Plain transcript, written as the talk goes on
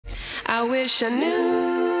I wish I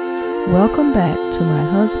knew. Welcome back to My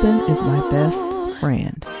Husband is My Best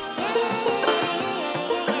Friend.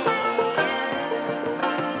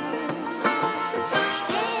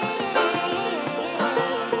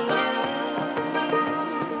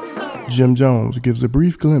 Jim Jones gives a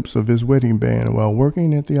brief glimpse of his wedding band while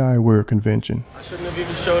working at the eyewear convention. I shouldn't have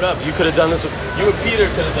even showed up. You could have done this. You and Peter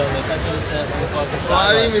could have done this. I could have sat from the fucking side.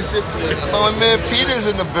 I didn't even sit. My man Peter's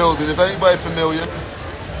in the building. If anybody familiar,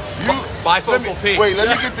 Bifocal Pete. Wait,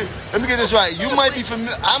 let me get this right. You might be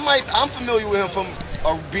familiar. I'm familiar with him from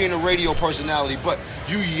being a radio personality, but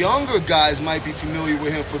you younger guys might be familiar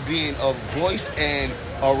with him for being a voice and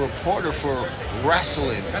a reporter for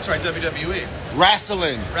wrestling. That's right, WWE.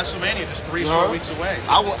 Wrestling. WrestleMania just 3 short weeks away.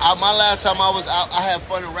 My last time I was out, I had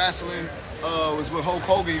fun in wrestling. Was when Hulk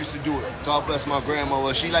Hogan used to do it. God bless my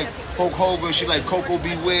grandmother. She liked Hulk Hogan. She liked Coco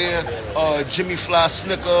Beware, Jimmy Fly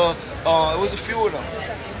Snicker. It was a few of them.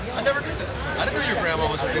 I never did that. I didn't know your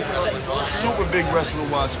grandma was a big wrestling watcher. Super big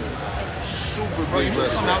wrestling watcher. Super big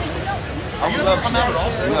wrestling. Have you ever come out at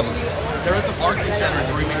all? Never. They're at the Barclays Center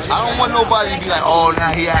in 3 weeks. I don't want nobody to be like, oh,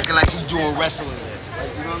 now he acting like he's doing wrestling.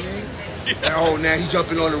 Like, you know what I mean? Yeah. Oh, now he's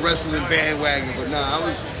jumping on the wrestling bandwagon. But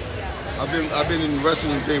nah, I've been in the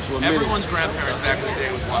wrestling thing for a minute. Everyone's grandparents back in the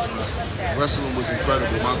day was watching wrestling. Wrestling was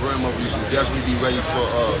incredible. My grandmother used to definitely be ready for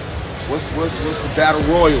what's the Battle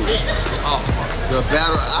Royals? Oh, the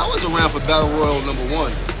battle. I was around for Battle Royal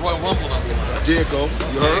 #1. Royal Rumble #1. There you go.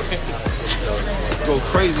 You heard? Go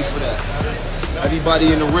crazy for that.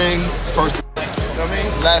 Everybody in the ring, person. You know what I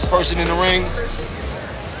mean? Last person in the ring.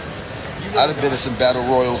 I'd have been in some Battle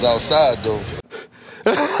Royals outside though.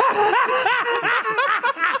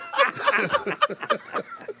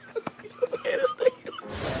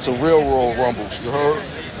 Some real Royal Rumbles, you heard?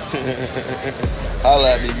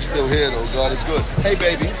 Holla at me, you still here though, God is good. Hey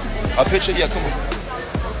baby, a picture? Yeah, come on.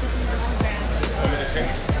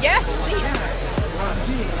 Yes, please.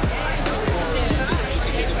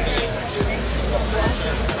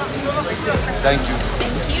 Thank you.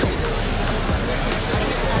 Thank you.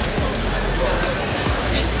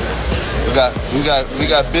 We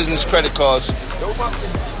got business credit cards.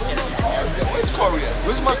 Where's Corey at?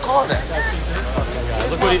 Where's my card at?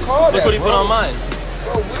 Look what he put on mine.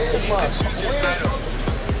 Bro, where's my?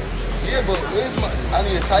 Yeah, but where's my? I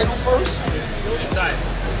need a title first. Decide.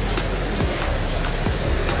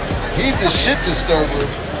 He's the shit disturber.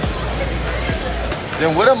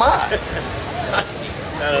 Then what am I?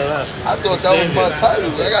 I don't know. I thought that was my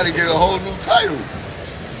title. I got to get a whole new title.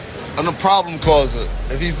 I'm the problem causer.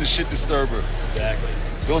 If he's the shit disturber. Exactly.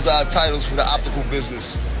 Those are our titles for the optical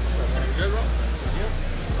business.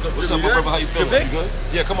 What's up, my brother? How you feeling? You good?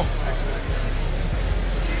 Yeah, come on.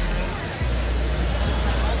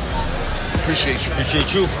 Appreciate you.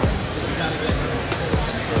 Appreciate you.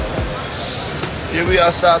 Yeah, we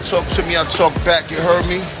outside. Talk to me, I talk back. You heard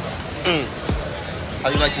me? How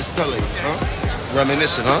you like this Pele? Huh?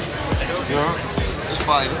 Reminiscent, huh? Yeah. It's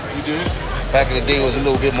fire. You did. Back in the day, it was a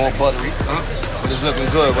little bit more buttery, huh? But it's looking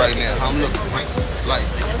good right now. How I'm looking, like,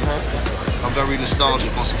 I'm very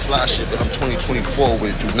nostalgic on some fly shit, but I'm 2024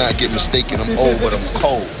 with it. Do not get mistaken. I'm old, but I'm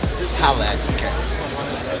cold. Holla at the cat.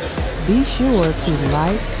 Be sure to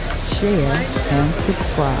like, share, and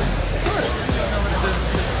subscribe.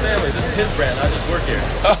 This is family. This is his brand. I just work here.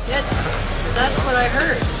 That's what I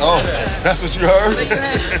heard. Oh, that's what you heard? But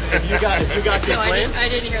you got complaints? I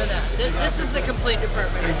didn't hear that. This is the complaint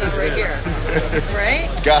department. I thought right here. Right?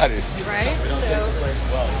 Got it. Right? So,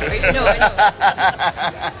 I know.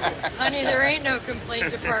 Honey, there ain't no complaint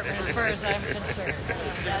department as far as I'm concerned.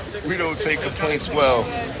 We don't take complaints well.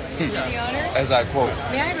 To the honors? As I quote.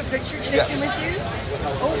 May I have a picture taken Yes. with you?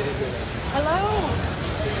 Oh, hello.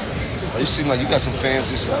 Oh, you seem like you got some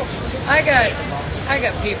fans yourself. I got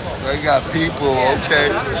people. I got people, Yeah. okay.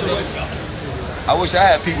 I wish I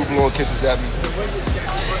had people blowing kisses at me.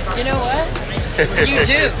 You know what? You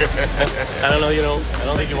do. I don't know, I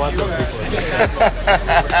don't think you want those people.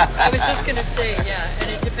 I was just going to say, yeah, and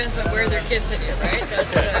it depends on where they're kissing you, right?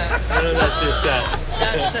 I know that's just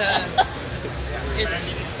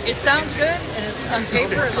it sounds good, and on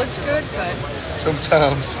paper it looks good, but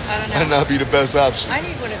Sometimes I don't know. might not be the best option. I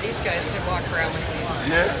need one of these guys to walk around with me.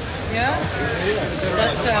 Yeah? Yeah?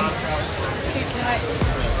 That's, can I,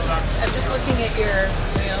 I'm just looking at your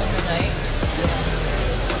Leon the Night.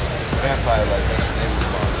 Vampire like that's the name of the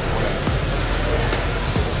bar.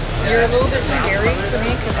 You're a little bit scary for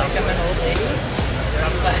me, because like I'm an old lady,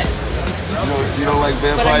 but... You don't like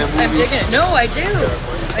vampire movies? I'm digging it. No, I do.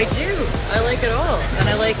 I like it all. And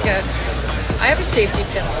I like, I have a safety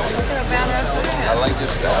pin on. Look at how badass I am. I like your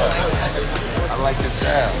style. Oh, I like your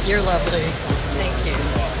style. you're lovely. Thank you.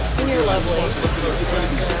 And you're You're lovely.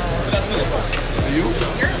 You?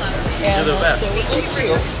 And You're the best.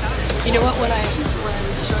 you know what? When I was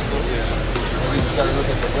showing you. You gotta look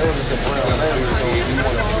at the lens. It's a brown lens, so you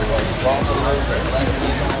want to draw the lens.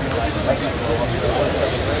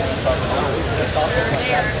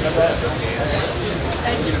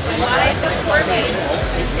 And why the coordinate?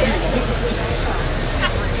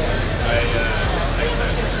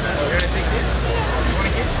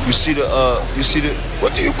 You see the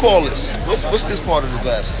what do you call this? What's this part of the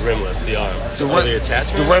glasses? Rimless, the arm. The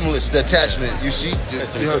attachment? The rimless, the attachment. You see?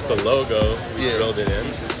 So we took the logo, we drilled it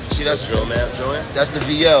in. See, that's the drill mat joint. That's the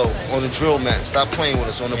VL on the drill mat. Stop playing with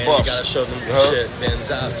us on the And bus. you gotta show them You the heard? shit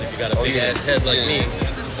bends out. So if you got a big ass head like me.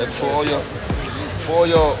 And for all your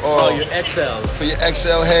XLs. For your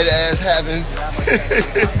XL head ass having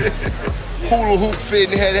hula hoop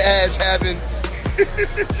fitting head ass having.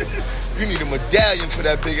 You need a medallion for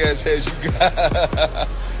that big ass head you got.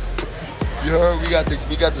 You heard?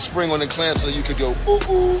 We got the spring on the clamp so you could go ooh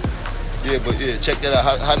ooh. Yeah, but yeah, check that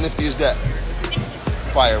out. How nifty is that?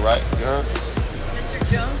 Fire, right? You heard? Mr.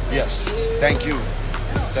 Jones? Yes. Thank you.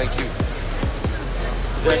 Thank you.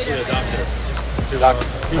 He's actually a doctor.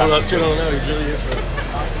 People don't know. He's really here for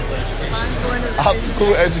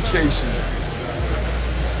optical education. You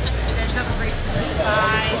guys have a great time.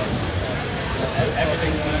 Bye.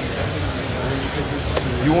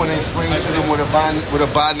 You want to explain to them what a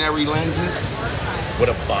binary lens is? What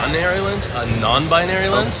a binary lens? A non-binary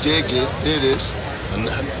lens? There it is.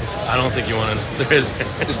 I don't think you want to. There is.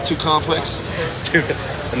 It's too complex. It's too.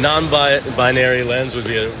 A non-binary lens would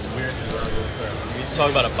be a weird term. You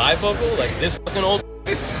talk about a bifocal, like this fucking old.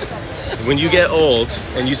 When you get old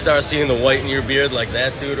and you start seeing the white in your beard, like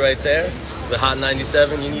that dude right there, the Hot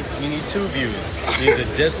 97, you need two views. You need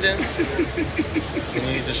the distance, and you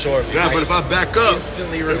need the short view. Yeah, but if I back up,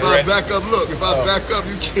 instantly look, I back up,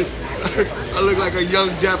 you can. I look like a young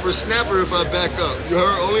dapper snapper if I back up. You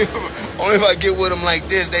heard? Only if I get with them like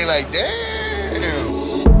this, they like, damn.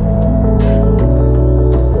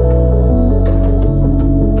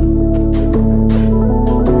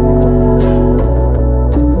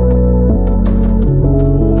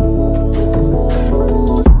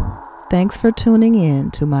 Thanks for tuning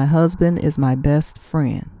in to My Husband is My Best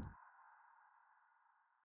Friend.